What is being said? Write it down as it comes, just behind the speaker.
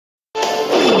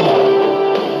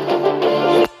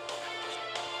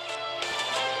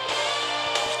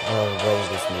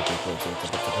everybody, this is me,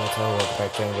 welcome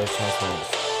back to English Transformers.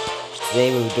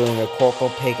 Today we're doing a Corporal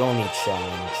Pig Only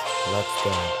challenge. Let's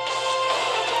go.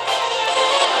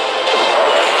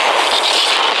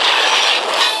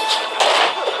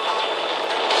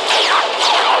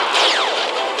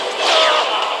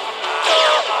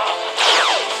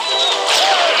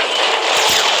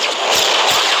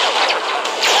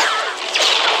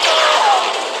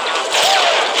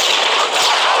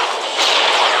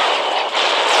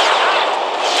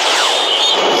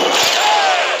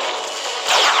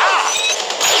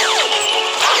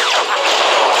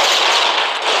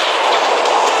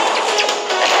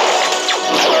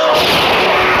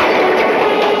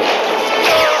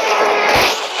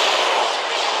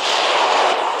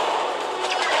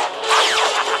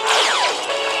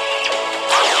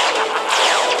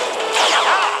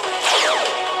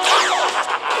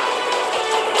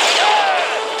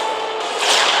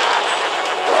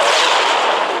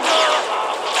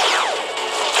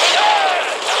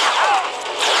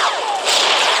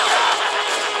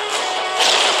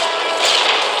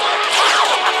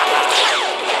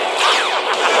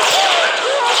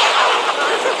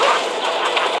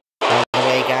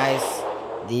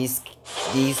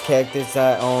 These characters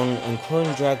that I own,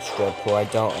 including Dragstrip, who I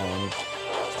don't own,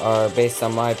 are based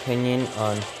on my opinion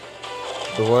on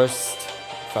the worst,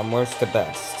 from worst to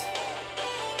best.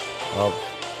 Well,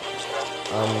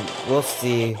 we'll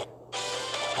see.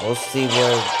 We'll see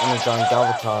where Energon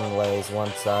Galvatron lays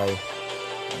once I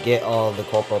get all the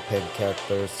Corporal Pig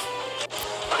characters.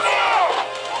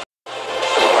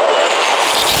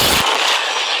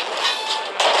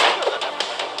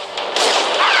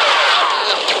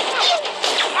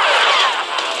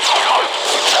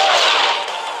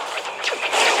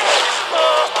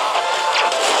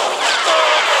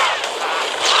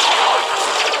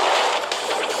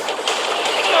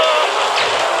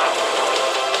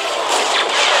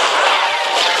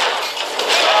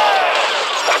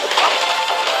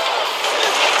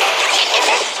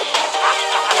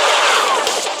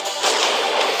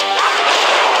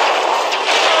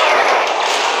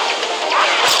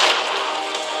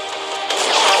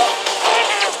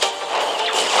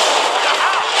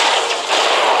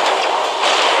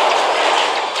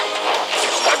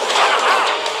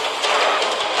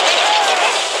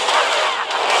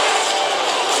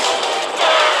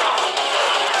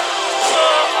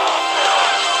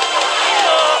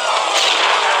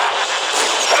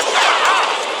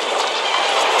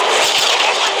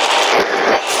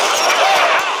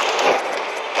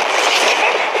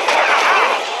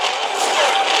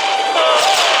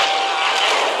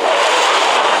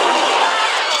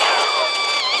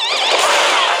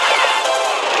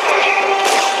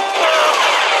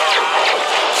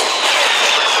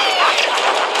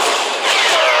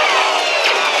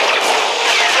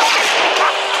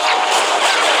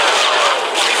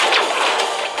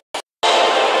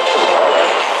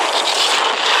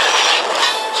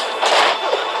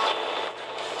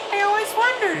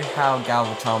 How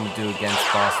Galvatron would do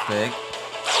against Boss Pig.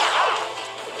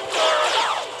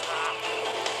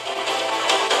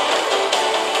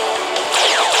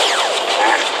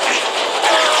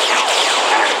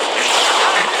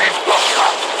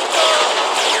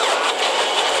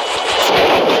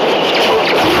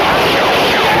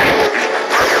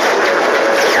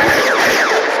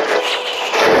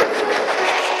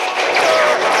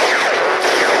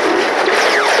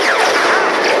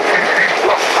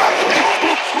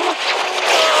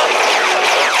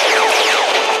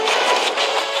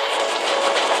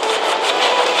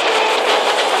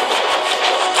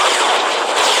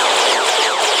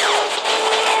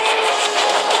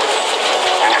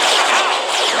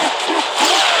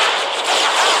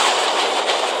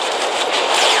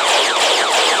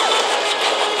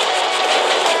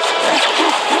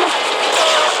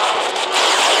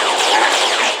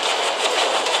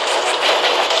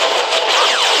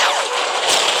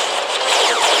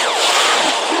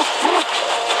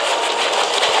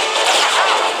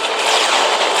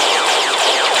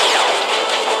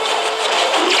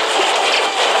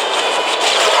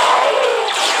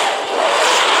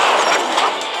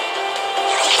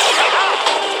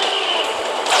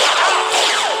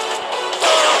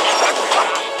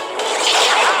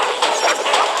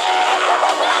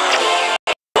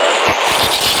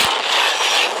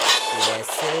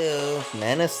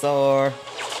 Menasor.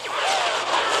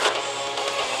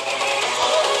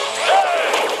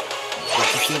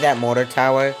 Did you see that mortar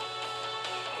tower?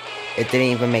 It didn't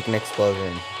even make an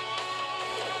explosion.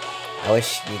 I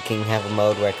wish you can have a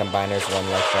mode where combiners run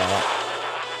like that.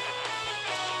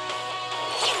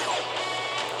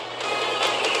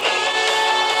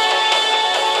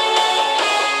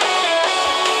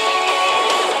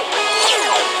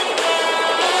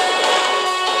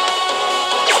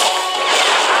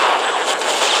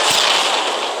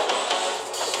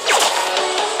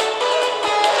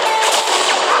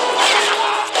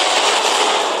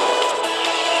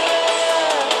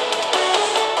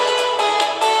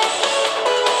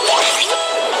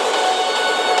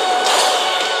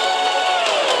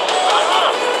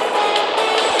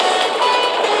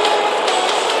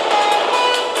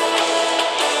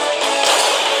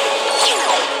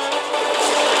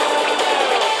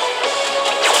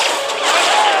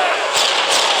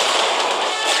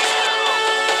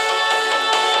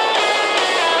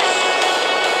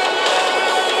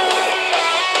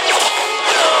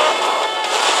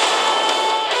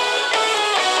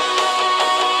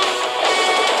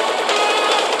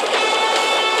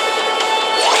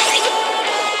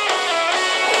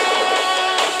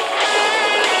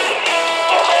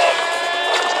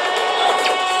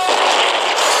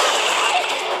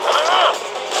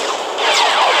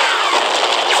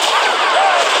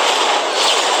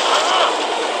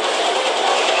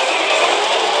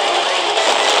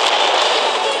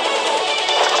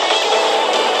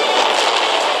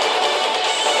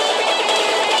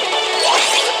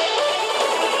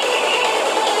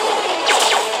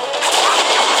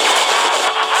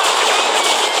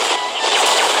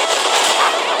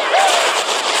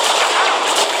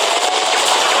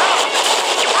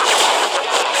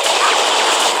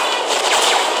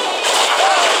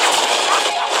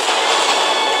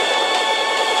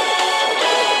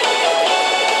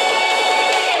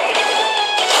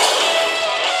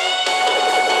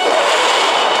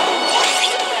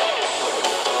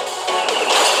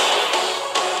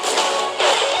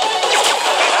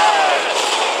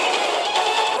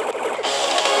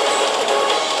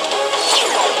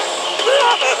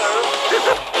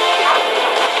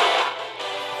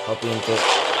 Hope you enjoyed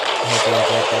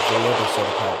that video. Be sure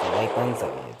to click the like button so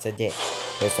it's a dick.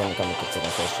 Please don't come and consider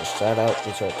social shout out.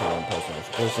 Be sure to turn on post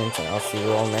notifications, and I'll see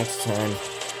you all next time.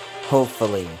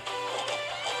 Hopefully.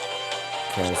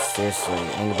 Because seriously,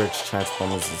 Angry Birds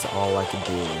Transformers is all I could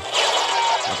do.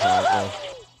 Apparently.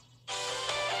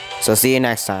 So see you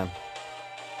next time.